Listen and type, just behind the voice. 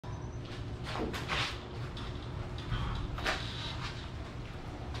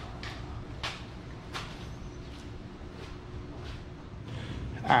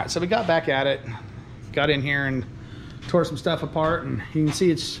All right, so we got back at it, got in here and tore some stuff apart, and you can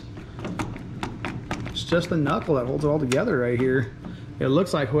see it's just the knuckle that holds it all together right here. It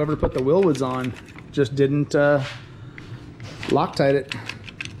looks like whoever put the Wilwoods on just didn't Loctite it.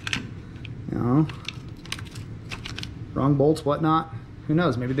 You know, wrong bolts, whatnot. Who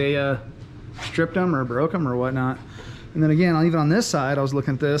knows? Maybe they stripped them or broke them or whatnot. And then again, even on this side, I was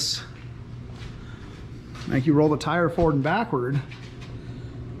looking at this. Like you roll the tire forward and backward,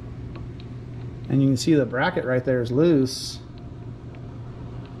 and you can see the bracket right there is loose.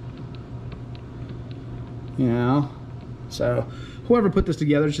 You know, so whoever put this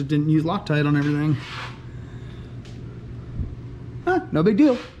together just didn't use Loctite on everything. No big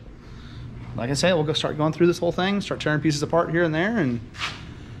deal. Like I said, we'll go start going through this whole thing, start tearing pieces apart here and there and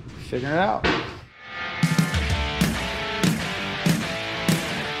figuring it out.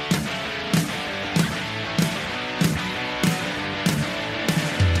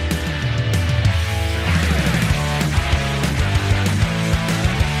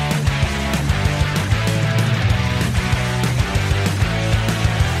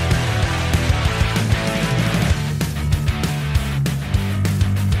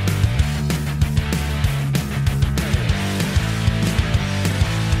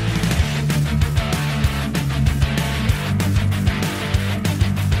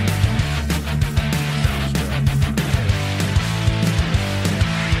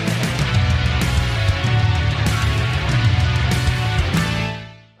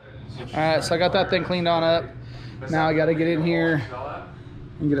 Alright, so I got that thing cleaned on up. Now I got to get in here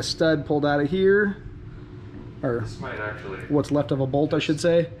and get a stud pulled out of here, or what's left of a bolt I should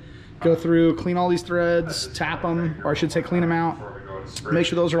say. Go through, clean all these threads, tap them, or I should say clean them out, make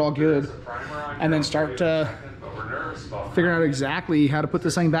sure those are all good, and then start figuring out exactly how to put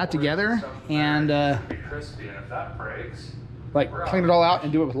this thing back together and like clean it all out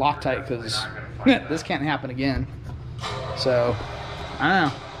and do it with Loctite, because this can't happen again. So I don't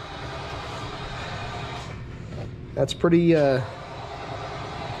know. That's pretty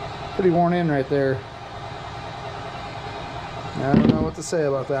worn in right there. I don't know what to say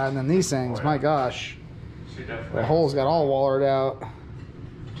about that. And then these things, my gosh, the holes got all wallered out.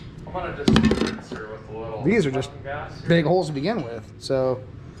 These are just big holes to begin with, so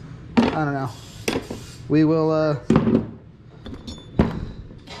I don't know. We will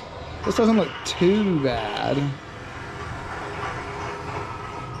this doesn't look too bad.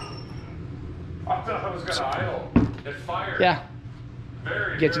 I thought I was gonna idle. It fired. Yeah.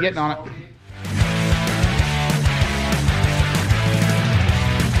 Get you getting on it.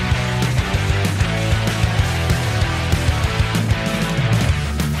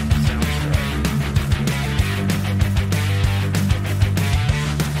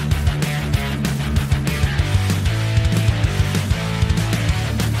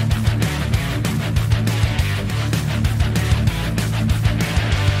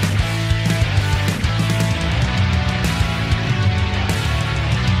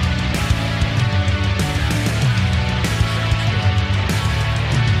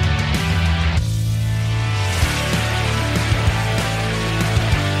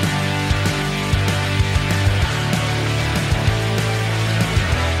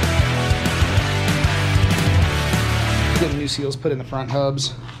 New seals put in the front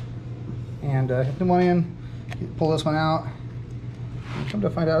hubs, and hit the one in, pull this one out, and come to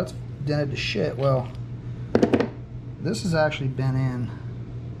find out it's dented to shit. Well, this has actually been in,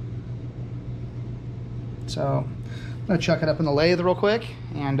 so I'm gonna chuck it up in the lathe real quick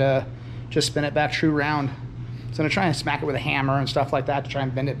and just spin it back true round. So I'm gonna try and smack it with a hammer and stuff like that to try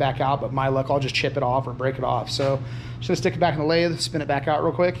and bend it back out, but my luck, I'll just chip it off or break it off. So just gonna stick it back in the lathe, spin it back out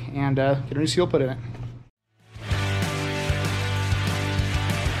real quick, and get a new seal put in it.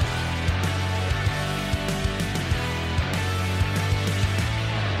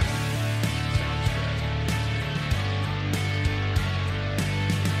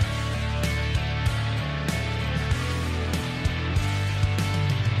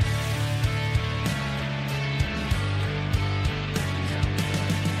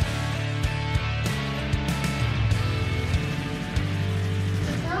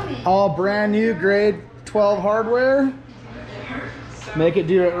 All brand new grade 12 hardware. Make it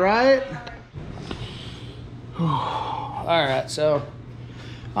do it right. All right, so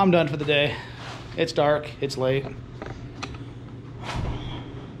I'm done for the day. It's dark, it's late.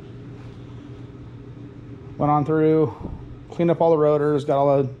 Went on through, cleaned up all the rotors, got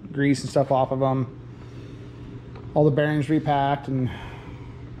all the grease and stuff off of them. All the bearings repacked and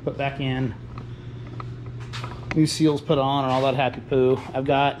put back in. New seals put on and all that happy poo. I've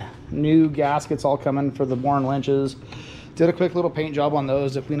got new gaskets all coming for the Bourne winches. Did a quick little paint job on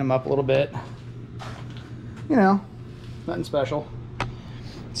those to clean them up a little bit. You know, nothing special.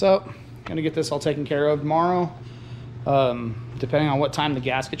 So, gonna get this all taken care of tomorrow. Depending on what time the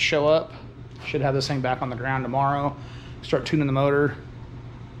gaskets show up, should have this thing back on the ground tomorrow. Start tuning the motor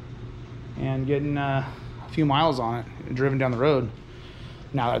and getting a few miles on it, driven down the road.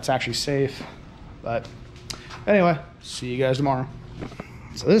 Now that it's actually safe. But anyway, see you guys tomorrow.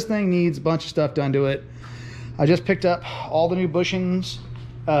 So this thing needs a bunch of stuff done to it. I just picked up all the new bushings,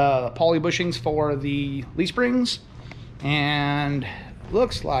 poly bushings for the leaf springs, and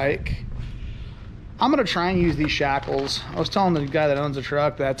looks like I'm gonna try and use these shackles. I was telling the guy that owns the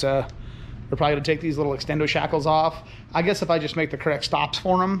truck that we're probably gonna take these little extendo shackles off. I guess if I just make the correct stops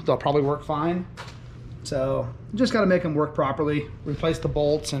for them, they'll probably work fine. So just gotta make them work properly, replace the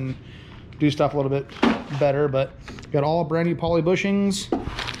bolts and do stuff a little bit better. But got all brand new poly bushings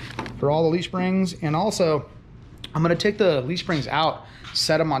for all the leaf springs. And also I'm gonna take the leaf springs out,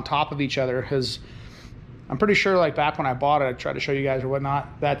 set them on top of each other, because I'm pretty sure like back when I bought it, I tried to show you guys or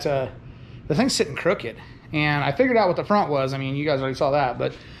whatnot, that the thing's sitting crooked. And I figured out what the front was. I mean, you guys already saw that,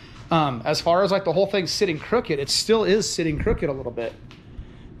 but as far as like the whole thing sitting crooked, it still is sitting crooked a little bit.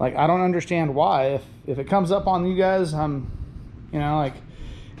 Like, I don't understand why. If it comes up on you guys, you know, like,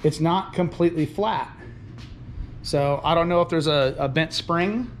 it's not completely flat. So I don't know if there's a bent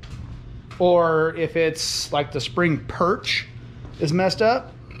spring or if it's like the spring perch is messed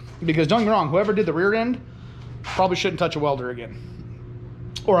up. Because don't get me wrong, whoever did the rear end probably shouldn't touch a welder again.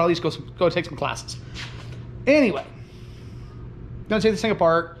 Or at least go take some classes. Anyway, gonna take this thing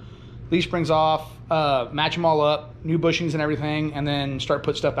apart, leaf springs off, match them all up, new bushings and everything, and then start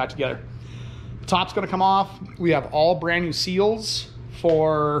putting stuff back together. Top's gonna come off. We have all brand new seals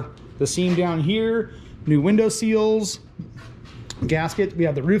for the seam down here, new window seals, gasket. We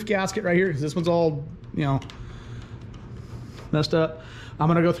have the roof gasket right here because this one's all, you know, messed up. I'm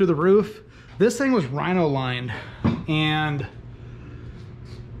gonna go through the roof. This thing was rhino lined, and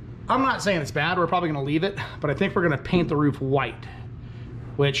I'm not saying it's bad. We're probably gonna leave it, but I think we're gonna paint the roof white,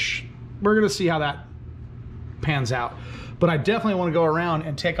 which we're gonna see how that pans out. But I definitely want to go around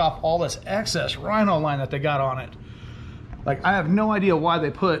and take off all this excess rhino line that they got on it. Like, I have no idea why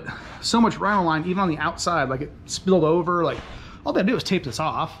they put so much rhino line even on the outside. Like, it spilled over. Like, all they do is tape this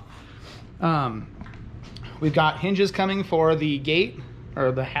off. We've got hinges coming for the gate,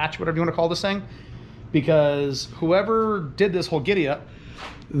 or the hatch, whatever you want to call this thing, because whoever did this whole giddy up,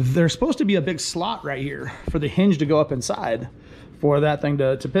 there's supposed to be a big slot right here for the hinge to go up inside for that thing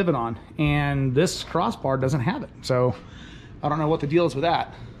to pivot on, and this crossbar doesn't have it. So I don't know what the deal is with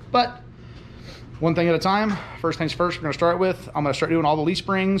that, but one thing at a time. First things first, we're gonna start with, I'm gonna start doing all the leaf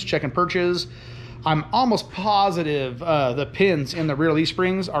springs, checking perches. I'm almost positive the pins in the rear leaf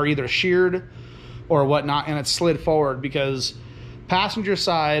springs are either sheared or whatnot, and it's slid forward, because passenger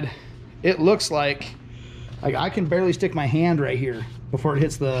side, it looks like I can barely stick my hand right here before it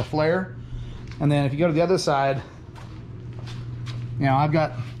hits the flare. And then if you go to the other side, you know, I've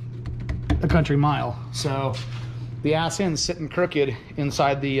got a country mile. So the ass end's sitting crooked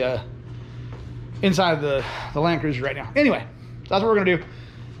inside the Land Cruiser right now. Anyway, that's what we're gonna do.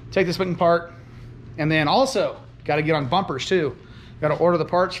 Take this thing apart, and then also got to get on bumpers too. Got to order the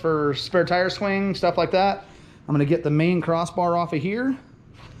parts for spare tire swing, stuff like that. I'm gonna get the main crossbar off of here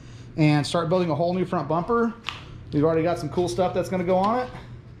and start building a whole new front bumper. We've already got some cool stuff that's gonna go on it.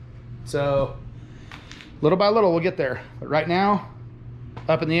 So little by little, we'll get there. But right now,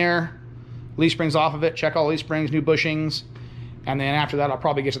 up in the air, leaf springs off of it, check all leaf springs, new bushings, and then after that, I'll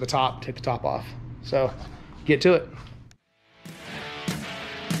probably get to the top, take the top off. So get to it.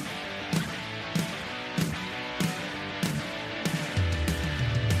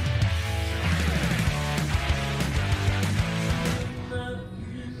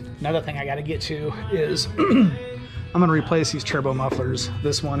 Another thing I got to get to is I'm going to replace these turbo mufflers.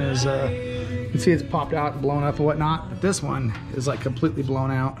 This one is, you can see it's popped out and blown up and whatnot, but this one is like completely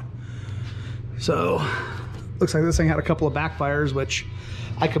blown out. So looks like this thing had a couple of backfires, which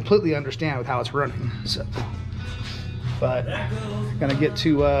I completely understand with how it's running. So, but gonna get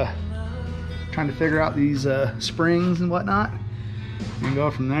to trying to figure out these springs and whatnot and go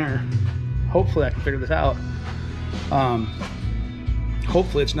from there. Hopefully I can figure this out.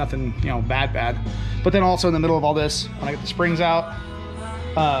 Hopefully it's nothing, you know, bad. But then also in the middle of all this, when I get the springs out,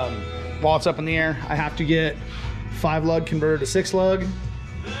 while it's up in the air, I have to get 5 lug converted to 6 lug.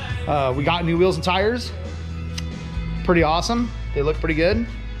 We got new wheels and tires. Pretty awesome. They look pretty good.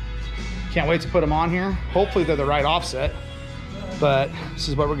 Can't wait to put them on here. Hopefully they're the right offset. But this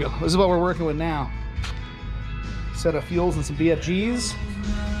is what we're working with now. Set of fuels and some BFGs.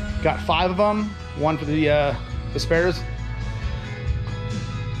 Got 5 of them. 1 for the spares.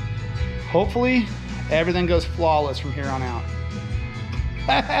 Hopefully, everything goes flawless from here on out.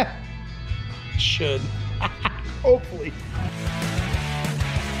 Should. Hopefully.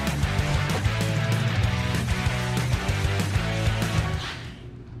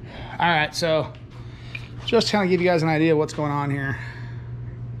 All right, so just to kind of give you guys an idea of what's going on here.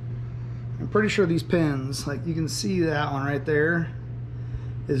 I'm pretty sure these pins, like you can see that one right there,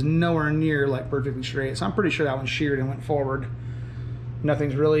 is nowhere near like perfectly straight. So I'm pretty sure that one's sheared and went forward.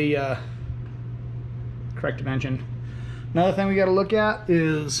 Nothing's really correct dimension. Another thing we got to look at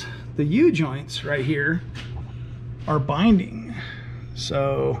is the U-joints right here are binding.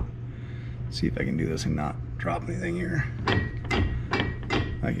 So let's see if I can do this and not drop anything here.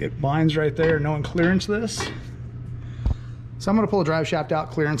 Like it binds right there, no one clearance this. So I'm gonna pull the drive shaft out,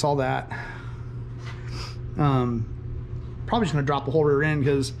 clearance all that. Probably just gonna drop the whole rear end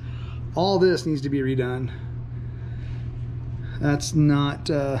because all this needs to be redone. That's not,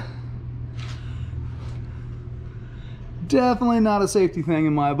 definitely not a safety thing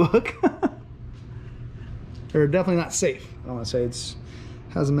in my book. Or definitely not safe. I don't wanna say it's,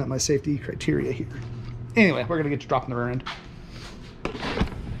 hasn't met my safety criteria here. Anyway, we're gonna get to dropping the rear end.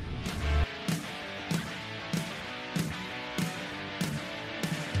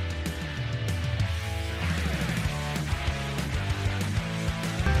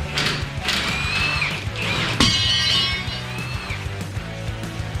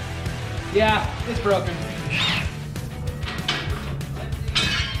 Yeah, it's broken.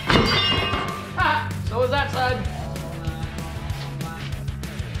 Ah, so is that side.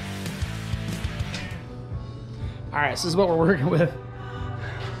 All right, so this is what we're working with.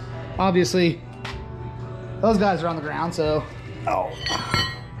 Obviously, those guys are on the ground, so. Oh.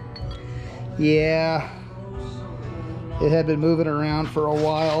 Yeah. It had been moving around for a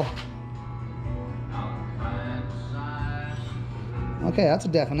while. Okay, that's a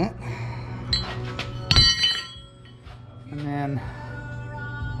definite. And then,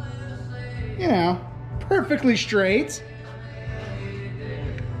 you know, perfectly straight.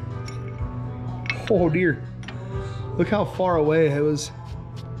 Oh dear. Look how far away it was.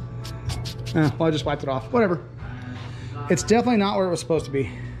 Well, I just wiped it off. Whatever. It's definitely not where it was supposed to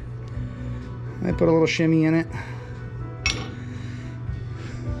be. I put a little shimmy in it.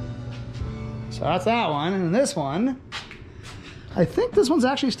 So that's that one. And this one, I think this one's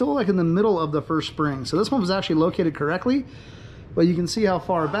actually still like in the middle of the first spring. So this one was actually located correctly, but you can see how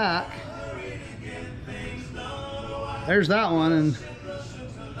far back. There's that one, and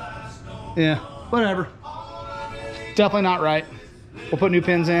yeah, whatever. Definitely not right. We'll put new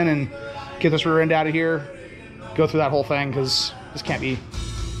pins in and get this rear end out of here. Go through that whole thing because this can't be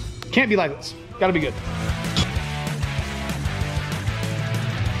like this. Gotta be good.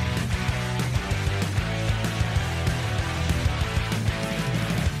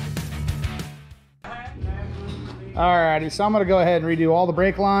 Alrighty, so I'm gonna go ahead and redo all the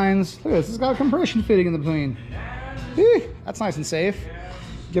brake lines. Look at this, it's got a compression fitting in between. Whew, that's nice and safe.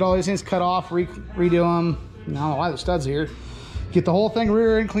 Get all these things cut off, redo them. I don't know why the studs here. Get the whole thing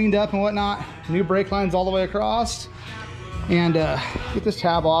rear end cleaned up and whatnot. New brake lines all the way across. And get this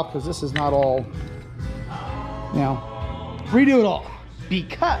tab off because this is not all, you know, redo it all.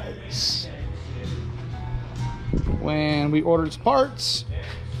 Because when we ordered parts,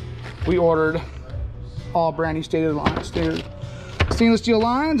 we ordered all brand new stainless steel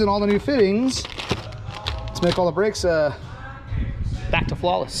lines and all the new fittings to make all the brakes back to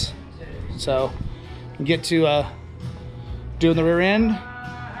flawless. So get to doing the rear end.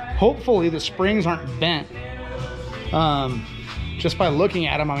 Hopefully the springs aren't bent. Just by looking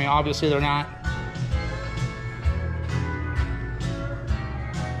at them, I mean, obviously they're not.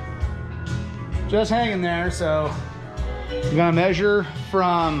 Just hanging there, so I'm gonna measure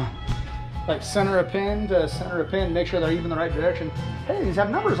from like center of pin to center of pin, make sure they're even the right direction. Hey, these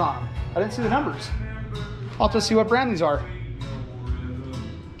have numbers on them. I didn't see the numbers. I'll have to see what brand these are.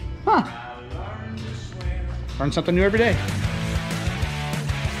 Huh. Learn something new every day.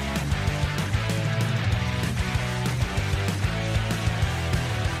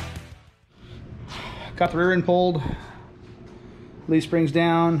 Got the rear end pulled. Leaf springs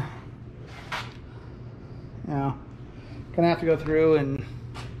down. Now, gonna have to go through and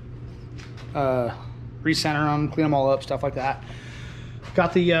recenter them, clean them all up, stuff like that.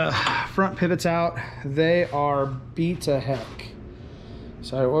 Got the front pivots out. They are beat to heck.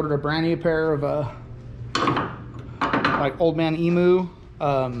 So I ordered a brand new pair of like Old Man Emu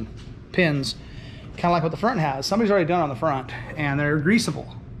pins. kind of like what the front has. Somebody's already done on the front, and they're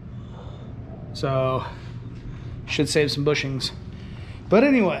greasable. So, should save some bushings. But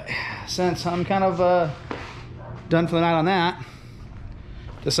anyway, since I'm kind of done for the night on that,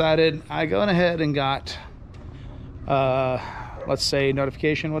 decided I go ahead and got, let's say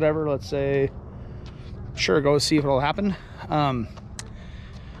notification, whatever. Let's say, sure, go see if it'll happen. To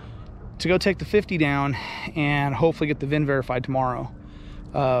go take the 50 down and hopefully get the VIN verified tomorrow.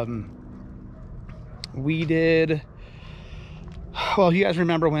 We did, well, you guys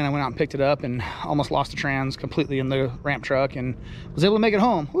remember when I went out and picked it up and almost lost the trans completely in the ramp truck and was able to make it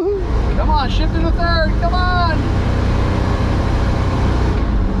home. Woohoo! Come on, shift to the third, come on!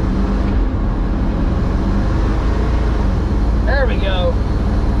 There we go.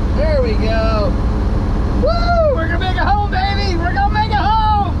 There we go. Woo! We're gonna make it home, baby! We're gonna make it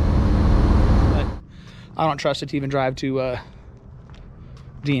home! But I don't trust it to even drive to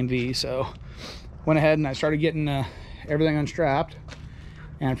DMV, so went ahead and I started getting everything unstrapped.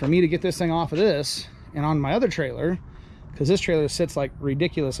 And for me to get this thing off of this and on my other trailer, because this trailer sits like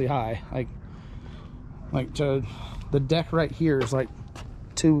ridiculously high, like to the deck right here is like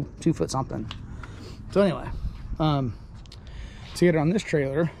two foot something. So anyway, to get it on this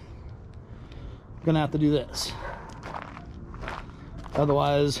trailer, I'm gonna have to do this.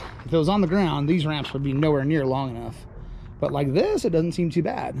 Otherwise, if it was on the ground, these ramps would be nowhere near long enough. But like this, it doesn't seem too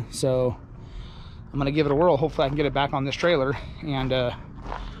bad. So I'm gonna give it a whirl. Hopefully I can get it back on this trailer and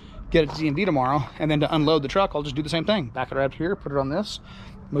get it to DMV tomorrow. And then to unload the truck, I'll just do the same thing. Back it right up here, put it on this,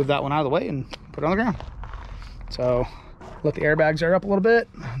 move that one out of the way and put it on the ground. So let the airbags air up a little bit,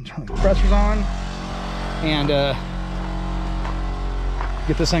 turn the compressors on, and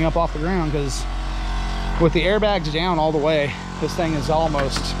get this thing up off the ground, because with the airbags down all the way, this thing is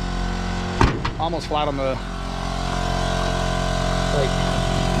almost flat on the,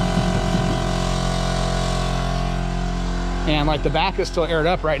 and like the back is still aired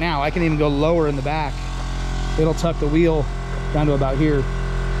up right now. I can even go lower in the back. It'll tuck the wheel down to about here.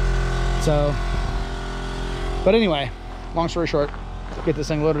 So, but anyway, long story short, get this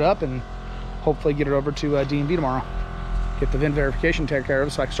thing loaded up and hopefully get it over to DMV tomorrow. Get the VIN verification taken care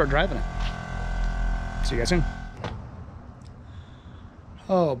of so I can start driving it. See you guys soon.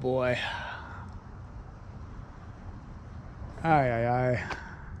 Oh boy. Aye.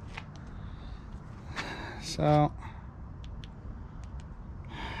 So,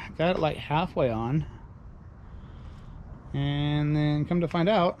 got it like halfway on. And then come to find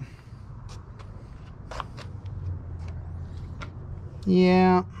out,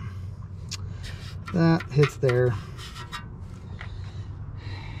 yeah, that hits there.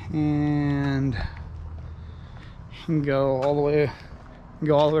 And go all the way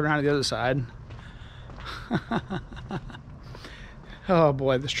around to the other side. Oh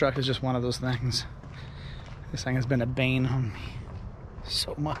boy, this truck is just one of those things. This thing has been a bane on me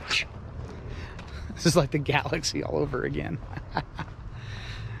so much. This is like the Galaxy all over again.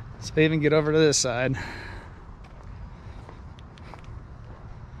 So I even get over to this side.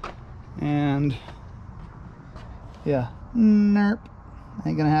 And yeah, nope,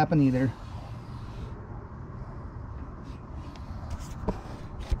 ain't gonna happen either.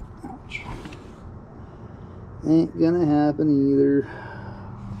 Ouch. Ain't gonna happen either.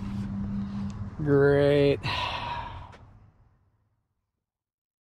 Great.